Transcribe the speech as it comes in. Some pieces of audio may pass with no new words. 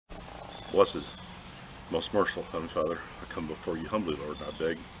Blessed, most merciful Heavenly Father, I come before you humbly, Lord, and I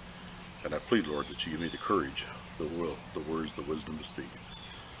beg and I plead, Lord, that you give me the courage, the will, the words, the wisdom to speak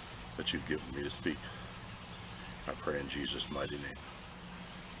that you've given me to speak. I pray in Jesus' mighty name.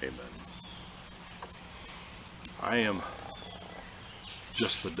 Amen. I am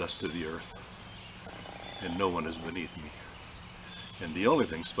just the dust of the earth, and no one is beneath me. And the only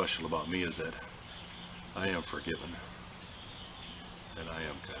thing special about me is that I am forgiven, and I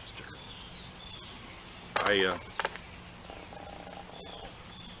am God's dirt. I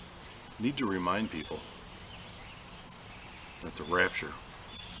need to remind people that the rapture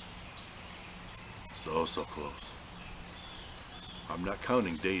is oh so close. I'm not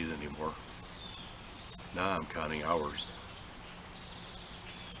counting days anymore. Now I'm counting hours.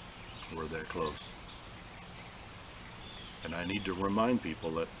 We're that close. And I need to remind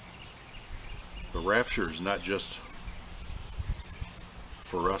people that the rapture is not just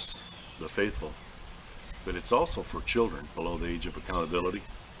for us, the faithful, but it's also for children below the age of accountability,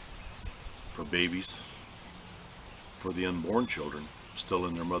 for babies, for the unborn children still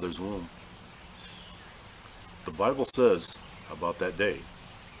in their mother's womb. The Bible says about that day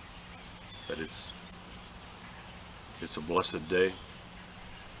that it's a blessed day,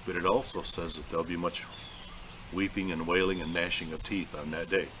 but it also says that there'll be much weeping and wailing and gnashing of teeth on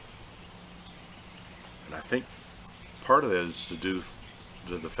that day. And I think part of that is to do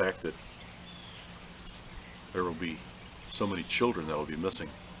to the fact that there will be so many children that will be missing,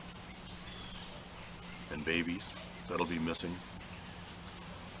 and babies that'll be missing.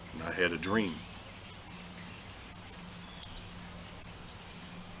 And I had a dream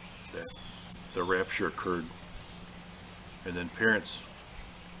that the rapture occurred, and then parents,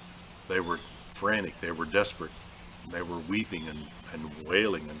 they were frantic, they were desperate, and they were weeping and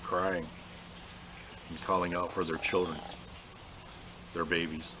wailing and crying and calling out for their children, their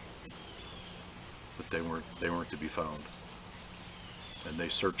babies, but they weren't to be found. And they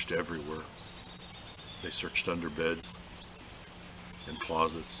searched everywhere. They searched under beds, in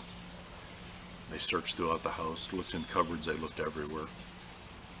closets. They searched throughout the house, looked in cupboards, they looked everywhere.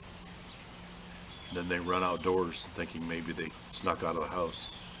 Then they run outdoors thinking maybe they snuck out of the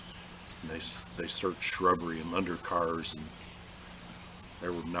house. And they searched shrubbery and under cars, and they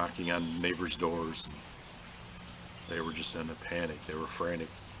were knocking on neighbors' doors, and they were just in a panic. They were frantic,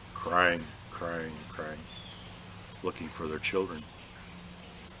 crying, looking for their children.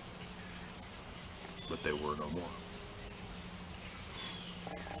 But they were no more.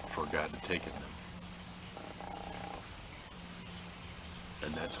 For God had taken them.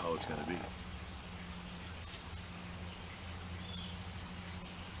 And that's how it's going to be.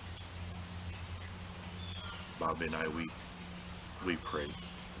 Bobbie and I, we pray.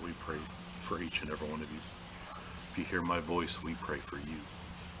 We pray for each and every one of you. If you hear my voice, we pray for you.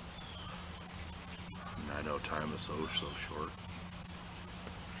 And I know time is so short.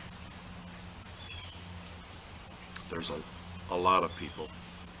 There's a lot of people,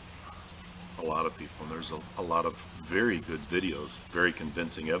 and there's a lot of very good videos, very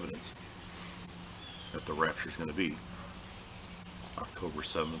convincing evidence that the rapture is going to be October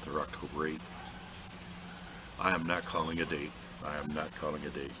 7th or October 8th. I am not calling a date. I am not calling a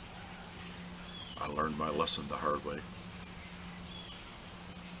date. I learned my lesson the hard way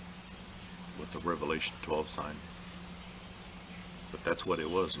with the Revelation 12 sign. But that's what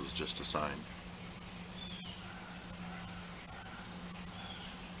it was just a sign.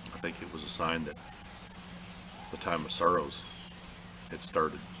 I think it was a sign that the time of sorrows had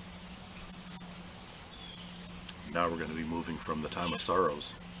started. Now we're going to be moving from the time of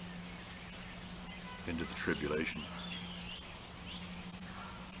sorrows into the tribulation.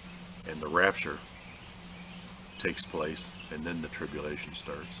 And the rapture takes place, and then the tribulation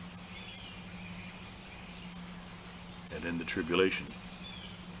starts. And in the tribulation,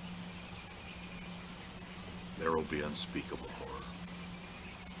 there will be unspeakable horror.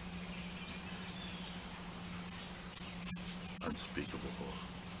 Unspeakable horror.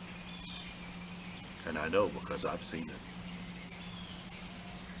 And I know because I've seen it.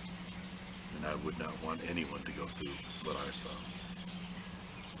 And I would not want anyone to go through what I saw.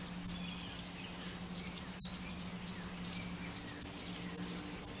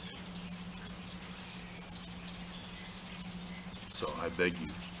 So I beg you,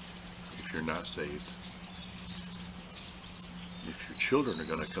 if you're not saved, if your children are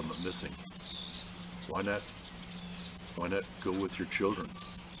going to come up missing, why not go with your children?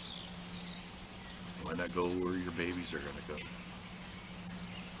 Why not go where your babies are going to go?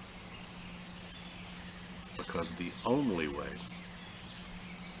 Because the only way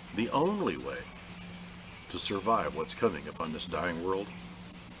to survive what's coming upon this dying world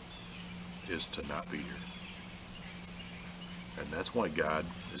is to not be here. And that's why God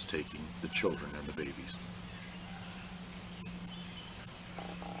is taking the children and the babies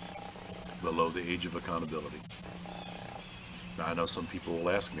below the age of accountability. Now, I know some people will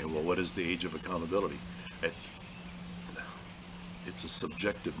ask me, well, what is the age of accountability? It's a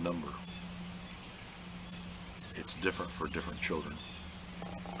subjective number. It's different for different children.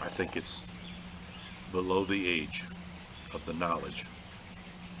 I think it's below the age of the knowledge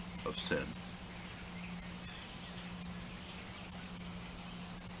of sin.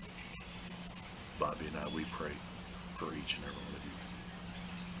 Bobbie and I, we pray for each and every one of you.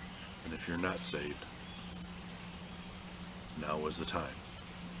 And if you're not saved, now is the time.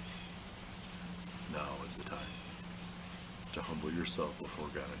 Now is the time to humble yourself before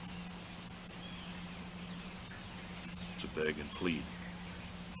God, to beg and plead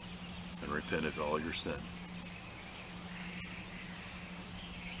and repent of all your sin.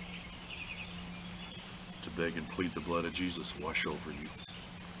 To beg and plead the blood of Jesus wash over you.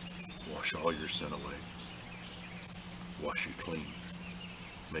 Wash all your sin away. Wash you clean.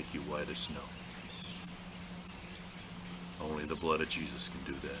 Make you white as snow. Only the blood of Jesus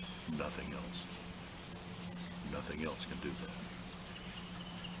can do that. Nothing else. Nothing else can do that.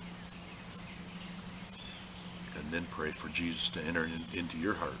 And then pray for Jesus to enter into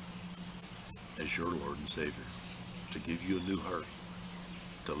your heart as your Lord and Savior, to give you a new heart,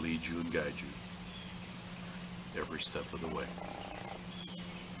 to lead you and guide you every step of the way.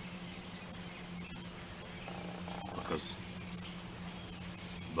 Because,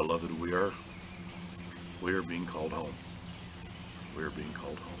 beloved, we are being called home. We are being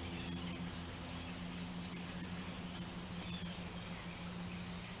called home.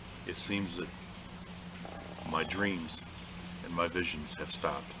 It seems that my dreams and my visions have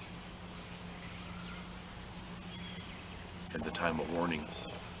stopped. And the time of warning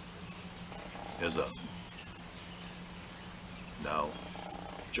is up. Now,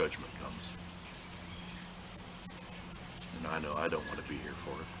 judgment comes. And I know I don't want to be here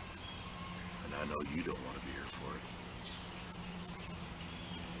for it. And I know you don't want to be here for it.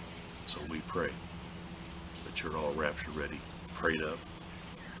 So we pray that you're all rapture ready, prayed up,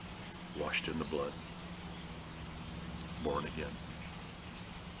 washed in the blood, born again.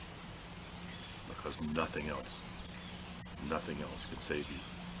 Because nothing else can save you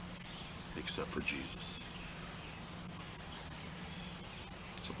except for Jesus.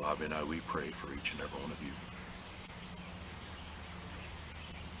 So Bobbie and I, we pray for each and every one of you.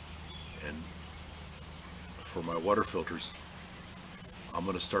 And for my water filters, I'm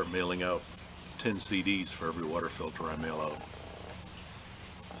going to start mailing out 10 CDs for every water filter I mail out.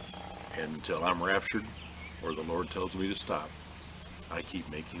 And until I'm raptured, or the Lord tells me to stop, I keep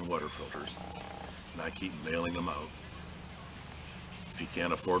making water filters, and I keep mailing them out. If you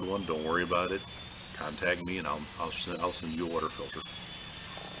can't afford one, don't worry about it. Contact me, and I'll send you a water filter.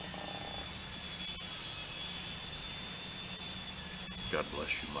 God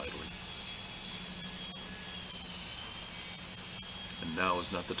bless you mightily. And now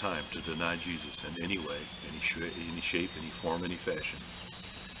is not the time to deny Jesus in any way, any shape, any form, any fashion.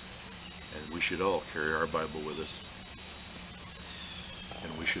 And we should all carry our Bible with us.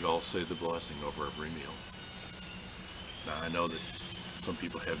 And we should all say the blessing over every meal. Now, I know that some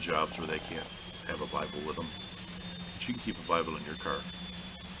people have jobs where they can't have a Bible with them, but you can keep a Bible in your car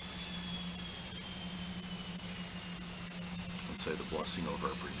and say the blessing over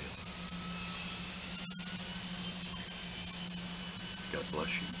every meal. God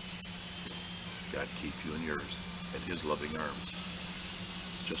bless you. God keep you and yours in His loving arms,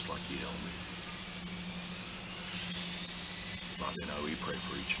 just like He held me. Bobbie and I, we pray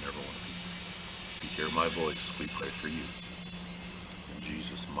for each and every one of you. If you hear my voice, we pray for you. In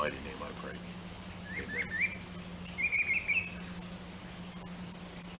Jesus' mighty name I pray. Amen.